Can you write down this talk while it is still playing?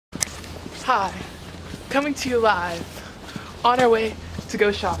Hi, coming to you live on our way to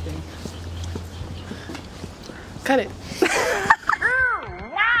go shopping. Cut it.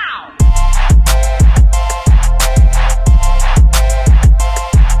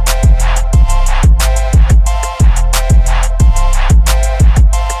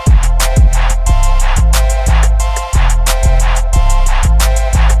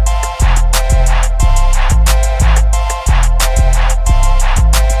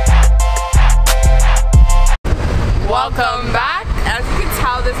 Welcome back. As you can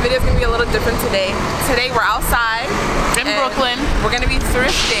tell, this video is going to be a little different today. Today we're outside In Brooklyn. We're going to be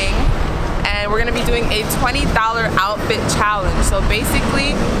thrifting and we're going to be doing a $20 outfit challenge. So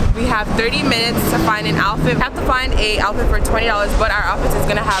basically we have 30 minutes to find an outfit. We have to find a outfit for $20, but our outfit is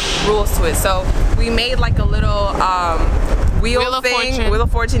going to have rules to it. So we made like a little wheel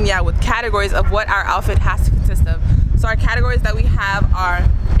of fortune, yeah, with categories of what our outfit has to consist of. So our categories that we have are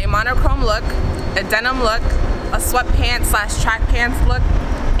a monochrome look, a denim look, a sweatpants / track pants look,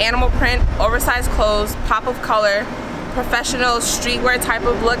 animal print, oversized clothes, pop of color, professional streetwear type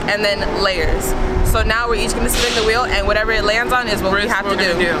of look, and then layers. So now we're each gonna spin the wheel and whatever it lands on is what we have to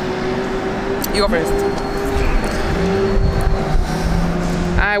do. You go first.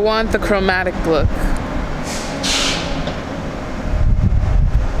 I want the chromatic look.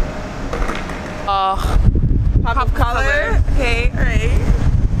 Pop of color. Okay, alright.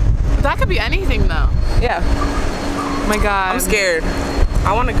 That could be anything though. Yeah. Oh my god. I'm scared.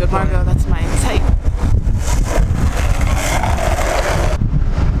 I want a good one. Margo, that's my type.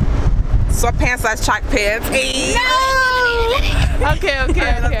 Sweatpants / track pants. Hey. No! Okay.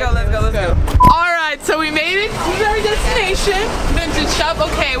 Let's go. Alright, so we made it to our destination. Vintage shop.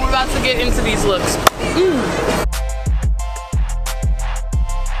 Okay, we're about to get into these looks.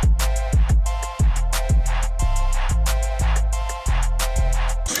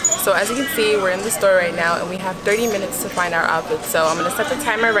 So as you can see, we're in the store right now and we have 30 minutes to find our outfits. So I'm gonna set the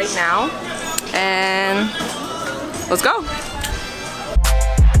timer right now and let's go.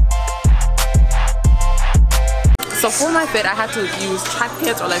 So for my fit, I had to use track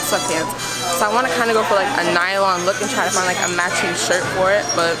pants or like sweatpants. So I wanna kinda go for like a nylon look and try to find like a matching shirt for it,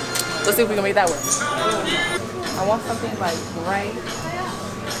 but let's see if we can make that work. I want something like bright,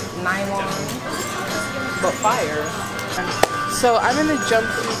 nylon, but fire. So I'm in the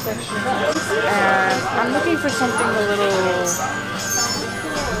jumpsuit section and I'm looking for something a little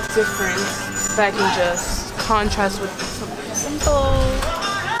different that I can just contrast with something simple.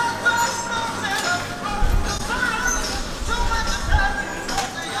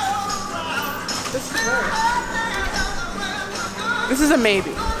 This is a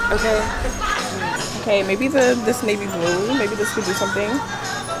maybe, okay? Okay, maybe this navy blue, maybe this could do something.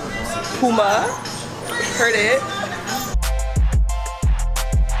 Puma, heard it.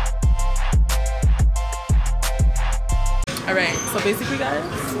 Alright, so basically guys,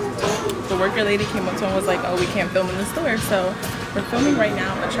 the worker lady came up to him and was like, oh, we can't film in the store. So we're filming right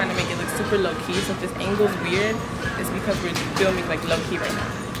now, but trying to make it look super low-key. So if this angle's weird, it's because we're filming like low-key right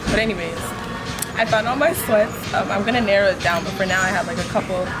now. But anyways, I found all my sweats. I'm gonna narrow it down, but for now I have like a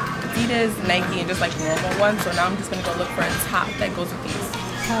couple Adidas, Nike, and just like normal ones. So now I'm just gonna go look for a top that goes with these.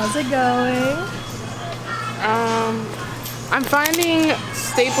 How's it going? I'm finding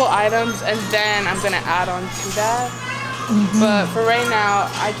staple items and then I'm gonna add on to that. But for right now,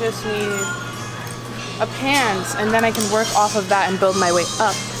 I just need a pants and then I can work off of that and build my way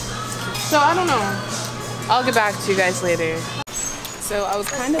up. So I don't know. I'll get back to you guys later. So I was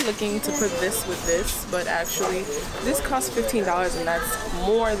kind of looking to put this with this, but actually this costs $15 and that's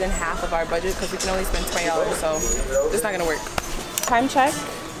more than half of our budget because we can only spend $20, so it's not gonna work. Time check.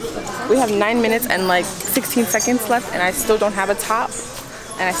 We have 9 minutes and like 16 seconds left and I still don't have a top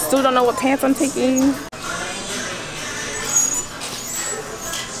and I still don't know what pants I'm taking.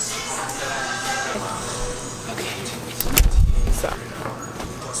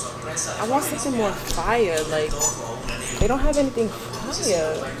 I want something more fire, like, they don't have anything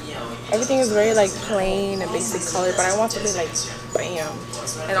fire. Everything is very, like, plain and basic color, but I want something, like, bam.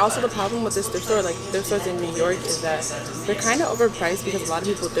 And also the problem with this thrift store, like, thrift stores in New York is that they're kind of overpriced because a lot of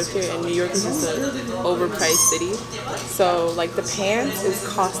people thrift here, and New York is just an overpriced city. So, like, the pants is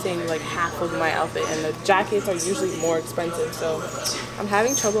costing, like, half of my outfit, and the jackets are usually more expensive. So, I'm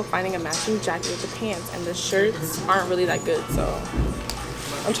having trouble finding a matching jacket with the pants, and the shirts aren't really that good, so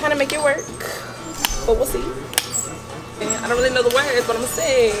I'm trying to make it work, but we'll see. I don't really know the words, but I'm gonna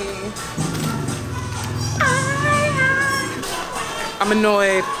sing. I'm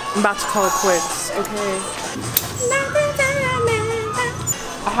annoyed. I'm about to call it quits, okay?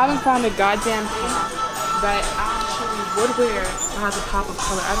 I haven't found a goddamn pant that I actually would wear that has a pop of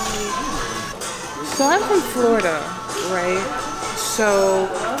color. I don't really know. So I'm from Florida, right? So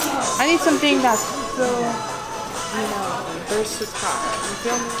I need something that's so, you know, versatile. You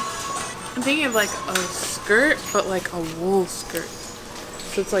feel me? I'm thinking of like a skirt, but like a wool skirt.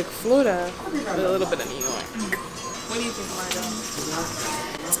 So it's like Florida with a little bit of New York. What do you think, Margo?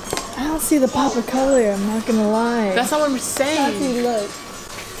 I don't see the pop of color, I'm not gonna lie. That's not what I'm saying. Tati, look.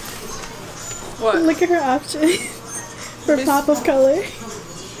 What? Look at her options for pop of color.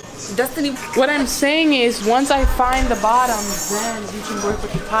 Destini. What I'm saying is, once I find the bottom, then you can work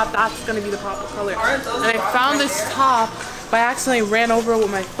with the top. That's gonna be the pop of color. And I found this top, but I accidentally ran over it with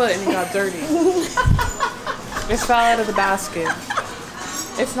my foot and it got dirty. It fell out of the basket.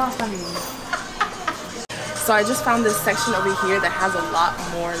 It's not funny. So I just found this section over here that has a lot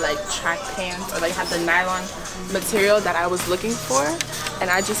more like track pants, or like have the nylon material that I was looking for. And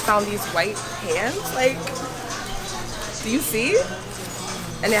I just found these white pants. Like, do you see?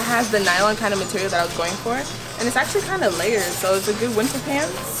 And it has the nylon kind of material that I was going for. And it's actually kind of layered, so it's a good winter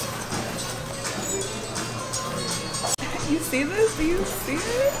pants. You see this? Do you see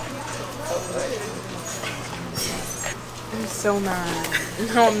it? I'm so mad.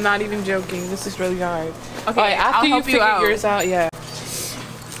 No, I'm not even joking. This is really hard. Okay, Right, after you figure yours out, yeah.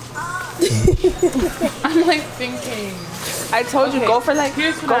 I'm like thinking. I told you, go for like,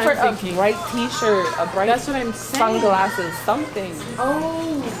 here's what go I'm for thinking. a bright t-shirt, a bright That's what I'm saying. sunglasses, something.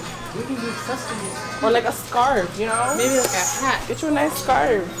 Oh, we can do accessories. Or like a scarf, you know? Maybe like a hat. Get you a nice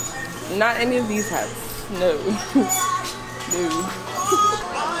scarf. Not any of these hats. No. No.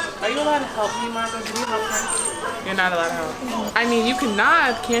 Are you allowed to help me, Margo? Can you help her? You're not allowed to help. I mean, you can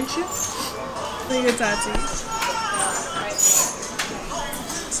nod, can't you? Look at Tati.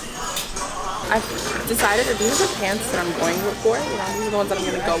 I've decided that these are the pants that I'm going for. You know, these are the ones that I'm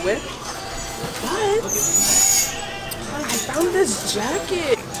gonna go with. But I found this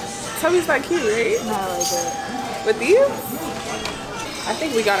jacket. Tell me it's not cute, right? I like it. With these? I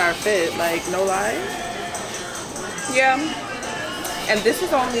think we got our fit, like, no lie. Yeah. And this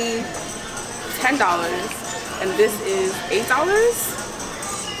is only $10. And this is $8?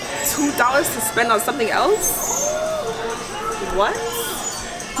 $2 to spend on something else? What?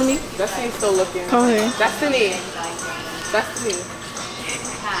 Destini's still looking. Okay. Destini. Destini.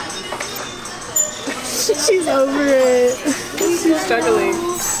 She's over it. She's struggling.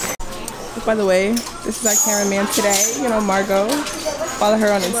 By the way, this is our cameraman today, you know, Margo. Follow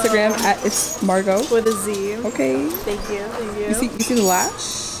her on Instagram at it's Margo. With a Z. Okay. Thank you. Thank you. You see the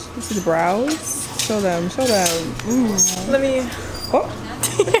lash? You see the brows? Show them. Show them. Let me. Oh.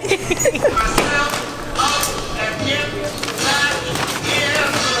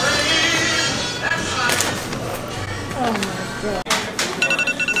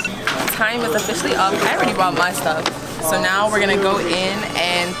 Time is officially up. I already bought my stuff. So now we're gonna go in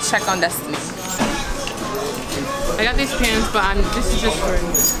and check on Destini. I got these pants, but this is just for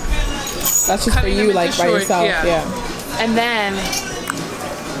That's just for you, like by short, yourself. Yeah. And then,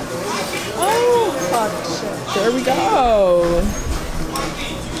 Oh, fuck shit. There we go.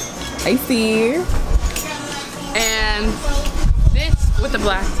 I see. and this with the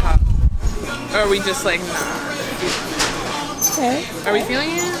black top. Or are we just like, nah? Okay. Are we feeling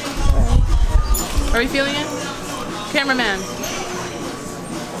it? Are we feeling it? Cameraman.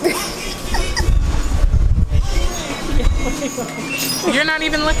 You're not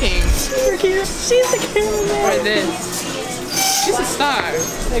even looking. She's the cameraman. Or this. She's a star.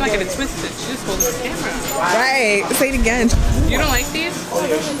 She's not gonna twist it. She just holds the camera. Right. Say it again. You don't like these?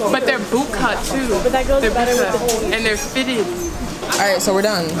 But they're boot cut too. But that goes They're better boot with the cut. whole. And they're fitted. Alright, so we're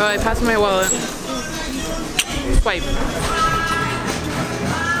done. I passed my wallet. Swipe.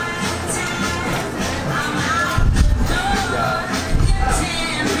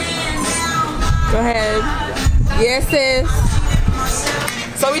 Go ahead. Yes, sis.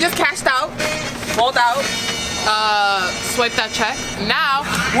 So we just cashed out. Rolled out. Swipe that check. Now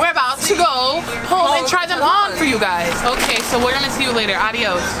we're about to go home and try them on for you guys. Okay, so we're gonna see you later.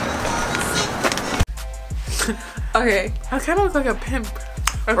 Adios. Okay. I kind of look like a pimp.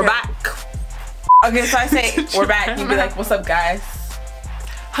 Okay. We're back. Okay, so I say we're back. You'd be like, what's up, guys?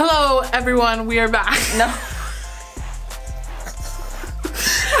 Hello, everyone. We are back. No.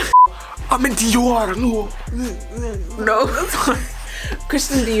 I'm in Dior. No.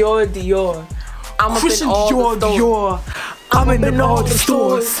 Christian Dior. I'm up in all the stores. I'm in all the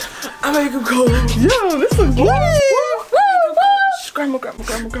stores. I make them go. Yo, this looks good. Grandma.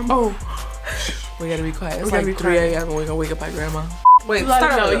 Oh. We gotta be quiet. It's We gotta like be 3 quiet. a.m. and we're gonna wake up by grandma. Wait, Let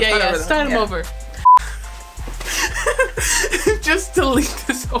start them know. over. Yeah. Start them over. Just delete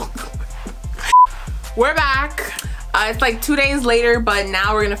this whole. We're back. It's like 2 days later, but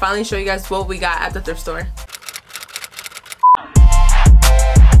now we're gonna finally show you guys what we got at the thrift store.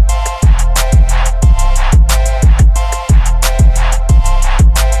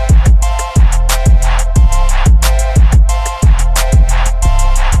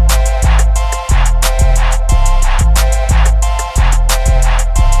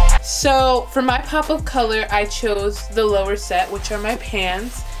 So for my pop of color, I chose the lower set, which are my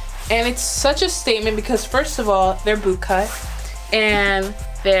pants. And it's such a statement because first of all, they're boot cut and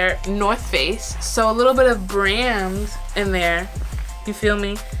they're North Face. So a little bit of brand in there, you feel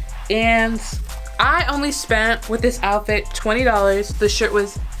me? And I only spent with this outfit $20. The shirt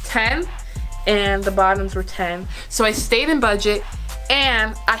was $10 and the bottoms were $10. So I stayed in budget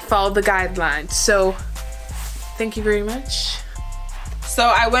and I followed the guidelines. So thank you very much. So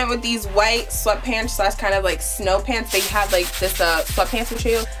I went with these white sweatpants slash kind of like snow pants. They have like this sweatpants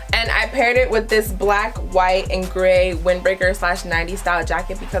material. And I paired it with this black, white, and gray windbreaker slash 90s style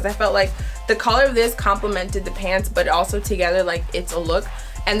jacket because I felt like the color of this complemented the pants, but also together like it's a look.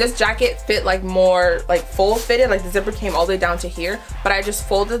 And this jacket fit like more like full fitted, like the zipper came all the way down to here. But I just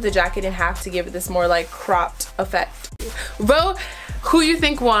folded the jacket in half to give it this more like cropped effect. Vote who you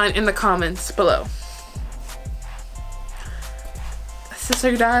think won in the comments below. Is this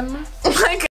are you done? Like